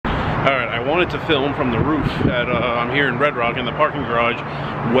Alright, I wanted to film from the roof at, I'm here in Red Rock in the parking garage.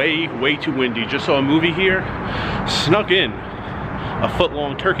 Way too windy. Just saw a movie here. Snuck in a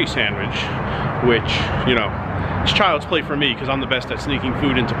foot-long turkey sandwich, which, you know, it's child's play for me because I'm the best at sneaking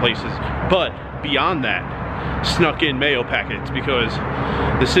food into places. But beyond that, snuck in mayo packets because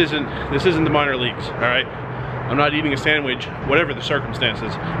this isn't the minor leagues, alright? I'm not eating a sandwich, whatever the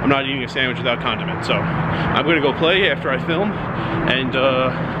circumstances. I'm not eating a sandwich without condiment. So I'm gonna go play after I film and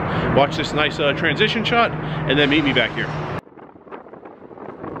watch this nice transition shot and then meet me back here.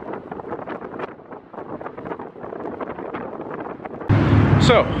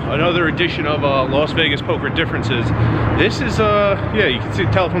 So, another edition of Las Vegas Poker Differences. This is, yeah, you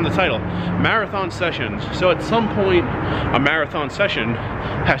can tell from the title, marathon sessions. So at some point, a marathon session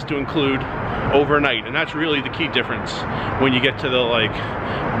has to include overnight, and that's really the key difference when you get to the, like,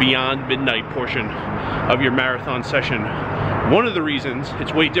 beyond midnight portion of your marathon session. One of the reasons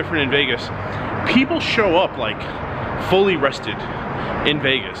it's way different in Vegas, people show up, like, fully rested in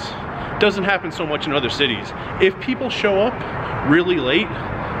Vegas. Doesn't happen so much in other cities. If people show up really late,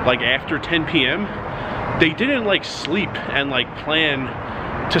 like after 10 p.m., they didn't like sleep and like plan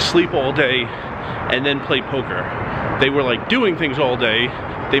to sleep all day and then play poker. They were like doing things all day.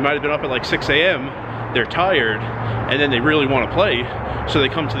 They might have been up at like 6 a.m. They're tired and then they really want to play, so they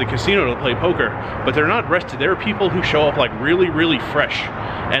come to the casino to play poker, but they're not rested. There are people who show up like really fresh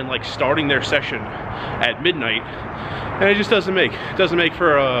and like starting their session at midnight, and it just doesn't make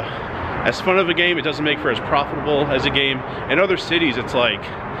for as fun of a game. It doesn't make for as profitable as a game. In other cities, it's like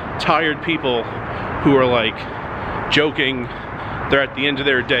tired people who are like joking. They're at the end of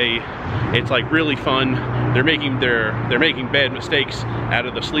their day. It's like really fun. They're making bad mistakes out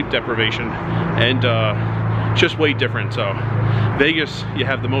of the sleep deprivation, and just way different. So Vegas, you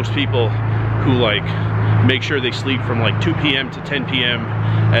have the most people who like make sure they sleep from like 2 p.m. to 10 p.m.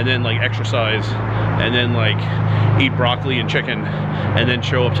 and then like exercise and then like eat broccoli and chicken and then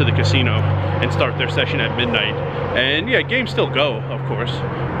show up to the casino and start their session at midnight. And yeah, games still go, of course,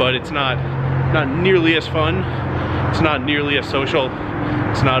 but it's not nearly as fun. It's not nearly as social.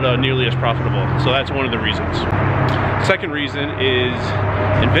 It's not nearly as profitable. So that's one of the reasons. Second reason is,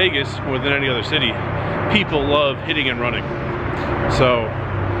 in Vegas, more than any other city, people love hitting and running. So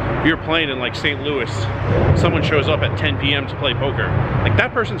if you're playing in like St. Louis, someone shows up at 10 p.m. to play poker, like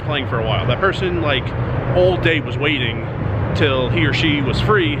that person's playing for a while. That person like all day was waiting till he or she was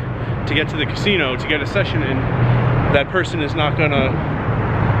free to get to the casino to get a session in. That person is not gonna,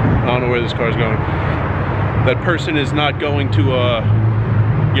 I don't know where this car's going. That person is not going to,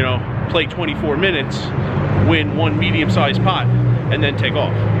 you know, play 24 minutes, win one medium-sized pot, and then take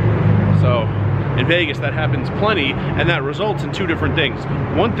off. So in Vegas, that happens plenty, and that results in two different things.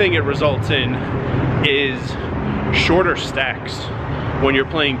 One thing it results in is shorter stacks when you're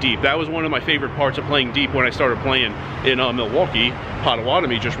playing deep. That was one of my favorite parts of playing deep when I started playing in Milwaukee.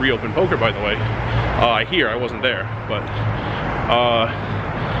 Potawatomi just reopened poker, by the way. I hear, I wasn't there, but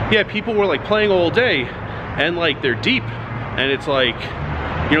yeah, people were like playing all day and like they're deep, and it's like,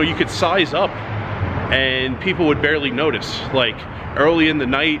 you know, you could size up and people would barely notice. Like early in the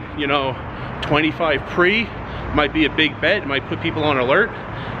night, you know, 25 pre might be a big bet, it might put people on alert,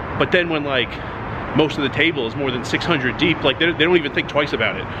 but then when like most of the table is more than 600 deep, like they don't even think twice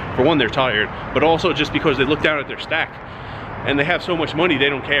about it. For one, they're tired, but also just because they look down at their stack and they have so much money, they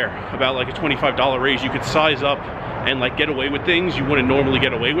don't care about like a $25 raise. You could size up and like get away with things you wouldn't normally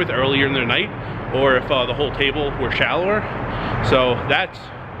get away with earlier in the night, or if the whole table were shallower. So that's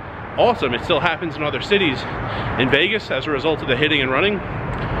awesome. It still happens in other cities. In Vegas, as a result of the hitting and running,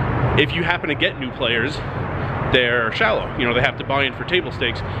 if you happen to get new players, they're shallow. You know, they have to buy in for table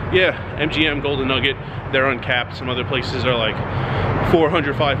stakes. Yeah, MGM, Golden Nugget, they're uncapped. Some other places are like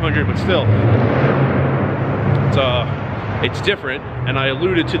 400, 500, but still, it's different. And I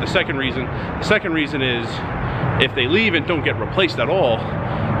alluded to the second reason. The second reason is if they leave and don't get replaced at all,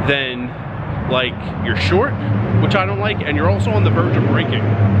 then like you're short, which I don't like, and you're also on the verge of breaking.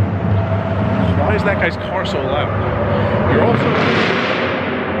 Why is that guy's car so loud? You're also,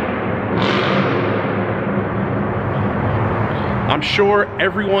 I'm sure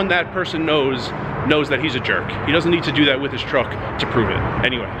everyone that person knows that he's a jerk. He doesn't need to do that with his truck to prove it.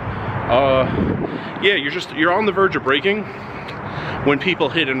 Anyway, yeah, you're on the verge of breaking when people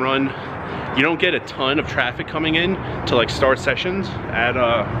hit and run. You don't get a ton of traffic coming in to like start sessions at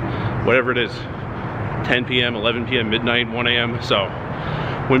whatever it is, 10 p.m., 11 p.m., midnight, 1 a.m. So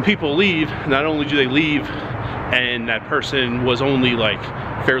when people leave, not only do they leave and that person was only like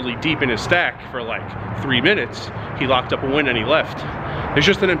fairly deep in his stack for like 3 minutes, he locked up a win and he left. There's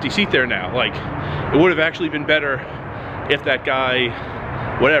just an empty seat there now. Like, it would have actually been better if that guy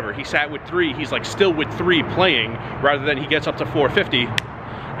whatever, he sat with 3, he's like still with 3 playing, rather than he gets up to 450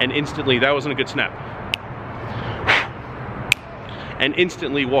 and instantly, that wasn't a good snap, and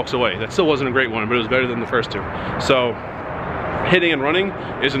instantly walks away. That still wasn't a great one, but it was better than the first 2. So hitting and running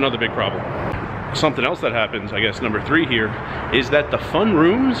is another big problem. Something else that happens, I guess number 3 here, is that the fun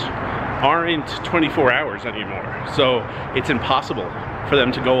rooms aren't 24 hours anymore. So it's impossible for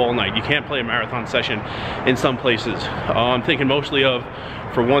them to go all night. You can't play a marathon session in some places. I'm thinking mostly of,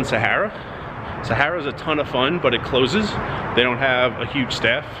 for one, Sahara. Sahara's a ton of fun, but it closes. They don't have a huge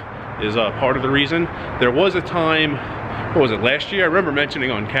staff, is part of the reason. There was a time, what was it, last year? I remember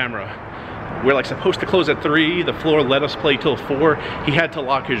mentioning on camera, we're like supposed to close at 3, the floor let us play till 4. He had to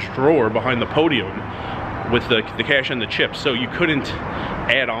lock his drawer behind the podium with the cash and the chips, so you couldn't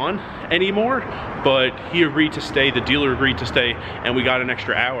add on anymore, but he agreed to stay, the dealer agreed to stay, and we got an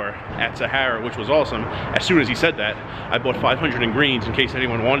extra hour at Sahara, which was awesome. As soon as he said that, I bought 500 in greens in case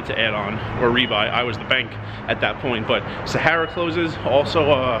anyone wanted to add on or rebuy. I was the bank at that point. But Sahara closes. Also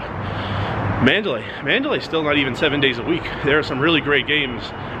Mandalay's still not even 7 days a week. There are some really great games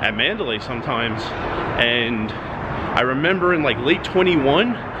at Mandalay sometimes, and I remember in like late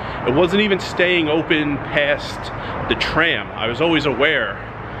 21, it wasn't even staying open past the tram. I was always aware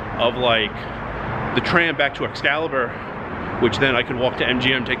of like the tram back to Excalibur, which then I could walk to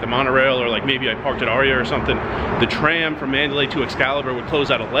MGM, take the monorail, or like maybe I parked at Aria or something. The tram from Mandalay to Excalibur would close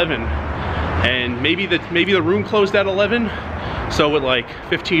at 11, and maybe the room closed at 11. So with like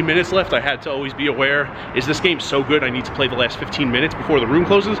 15 minutes left, I had to always be aware, is this game so good I need to play the last 15 minutes before the room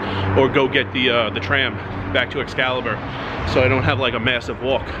closes, or go get the tram back to Excalibur so I don't have like a massive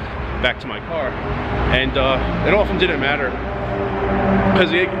walk back to my car. And it often didn't matter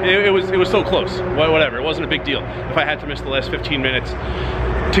because it was so close. Whatever, it wasn't a big deal. If I had to miss the last 15 minutes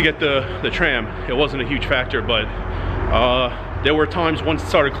to get the tram, it wasn't a huge factor. But there were times once it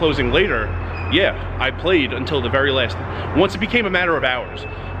started closing later, yeah, I played until the very last. Once it became a matter of hours.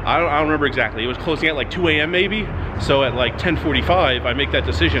 I don't remember exactly. It was closing at like 2 a.m. maybe. So at like 10:45, I make that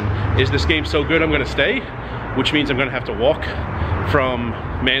decision. Is this game so good I'm gonna stay? Which means I'm gonna have to walk from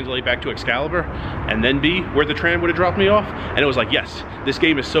Mandalay back to Excalibur and then be where the tram would have dropped me off. And it was like, yes, this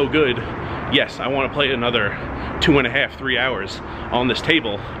game is so good. Yes, I want to play another 2.5, 3 hours on this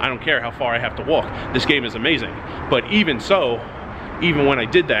table. I don't care how far I have to walk. This game is amazing. But even so, even when I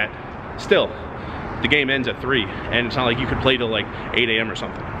did that, still, the game ends at 3, and it's not like you could play till like 8 a.m. or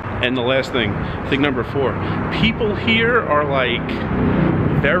something. And the last thing number 4, people here are like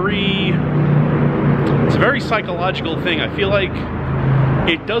it's a very psychological thing. I feel like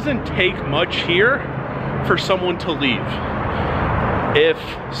it doesn't take much here for someone to leave. If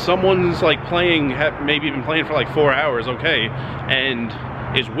someone's like playing, maybe been playing for like 4 hours, okay, and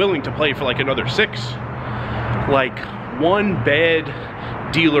is willing to play for like another 6, like one bad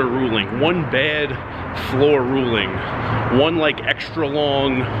dealer ruling, one bad floor ruling, one like extra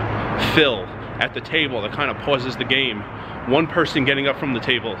long fill at the table that kind of pauses the game, one person getting up from the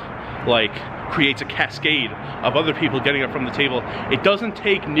table like creates a cascade of other people getting up from the table. It doesn't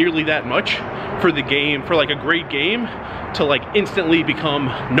take nearly that much for the game, for like a great game, to like instantly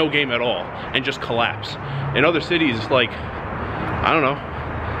become no game at all and just collapse. In other cities, like, I don't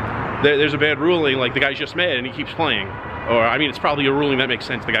know, there's a bad ruling, like the guy's just mad and he keeps playing. Or, I mean, it's probably a ruling that makes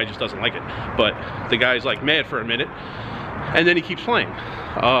sense, the guy just doesn't like it. But the guy's like mad for a minute, and then he keeps playing.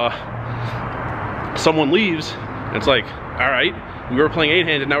 Someone leaves, and it's like, all right, we were playing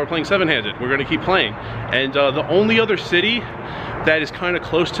 8-handed, now we're playing 7-handed. We're gonna keep playing. And the only other city that is kind of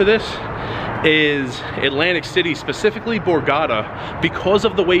close to this is Atlantic City, specifically Borgata, because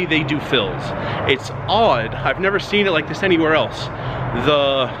of the way they do fills. It's odd, I've never seen it like this anywhere else.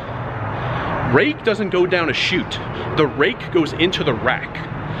 The rake doesn't go down a chute. The rake goes into the rack.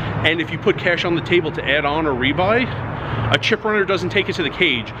 And if you put cash on the table to add on or rebuy, a chip runner doesn't take it to the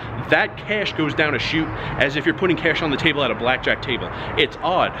cage. That cash goes down a chute as if you're putting cash on the table at a blackjack table. It's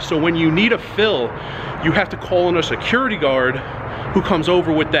odd. So when you need a fill, you have to call in a security guard who comes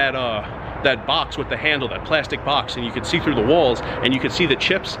over with that box with the handle, that plastic box, and you can see through the walls and you can see the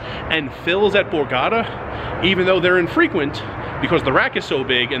chips. And fills at Borgata, even though they're infrequent, because the rack is so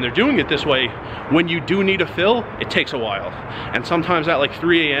big and they're doing it this way, when you do need a fill, it takes a while. And sometimes at like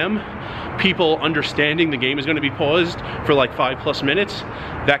 3 a.m., people understanding the game is going to be paused for like 5+ minutes,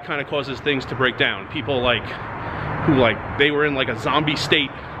 that kind of causes things to break down. People like, who like, they were in like a zombie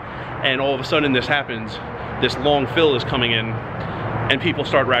state, and all of a sudden this happens, this long fill is coming in, and people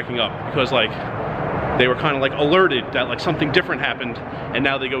start racking up because like, they were kind of like alerted that like something different happened, and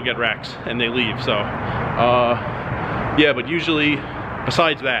now they go get racks and they leave. So, yeah, but usually,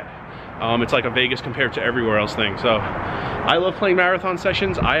 besides that, It's like a Vegas compared to everywhere else thing. So I love playing marathon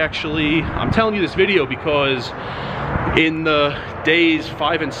sessions. I'm telling you this video because in the days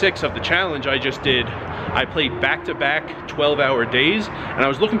 5 and 6 of the challenge I just did, I played back-to-back 12-hour days, and I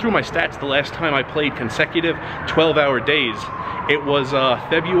was looking through my stats the last time I played consecutive 12-hour days. It was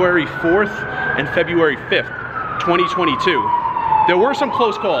February 4th and February 5th, 2022. There were some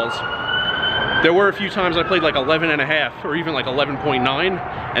close calls. There were a few times I played like 11.5 or even like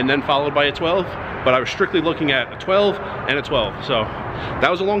 11.9 and then followed by a 12, but I was strictly looking at a 12 and a 12, so that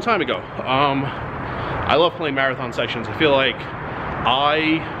was a long time ago. I love playing marathon sections. I feel like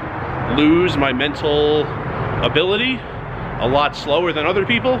I lose my mental ability a lot slower than other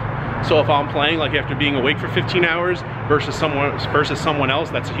people. So if I'm playing like after being awake for 15 hours versus someone else,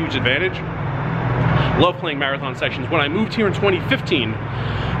 that's a huge advantage. Love playing marathon sections. When I moved here in 2015,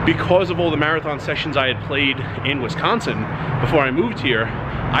 because of all the marathon sessions I had played in Wisconsin before I moved here,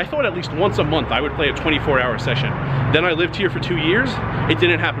 I thought at least once a month I would play a 24-hour session. Then I lived here for 2 years. It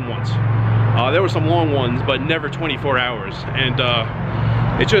didn't happen once. There were some long ones, but never 24 hours. And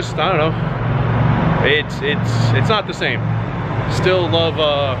it just, I don't know. It's not the same. Still love. All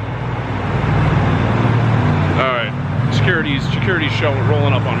right, security's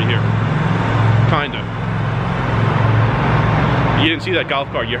rolling up on me here. Kinda. You didn't see that golf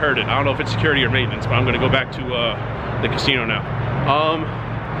cart, you heard it. I don't know if it's security or maintenance, but I'm gonna go back to the casino now.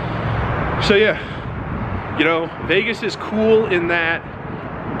 So yeah, you know, Vegas is cool in that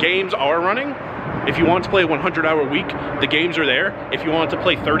games are running. If you want to play a 100-hour week, the games are there. If you want to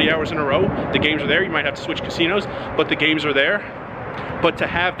play 30 hours in a row, the games are there. You might have to switch casinos, but the games are there. But to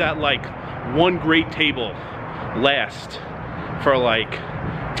have that like one great table last for like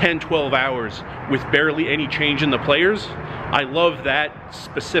 10, 12 hours with barely any change in the players, I love that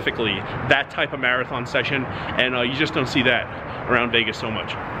specifically, that type of marathon session, and you just don't see that around Vegas so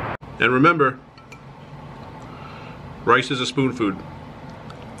much. And remember, rice is a spoon food.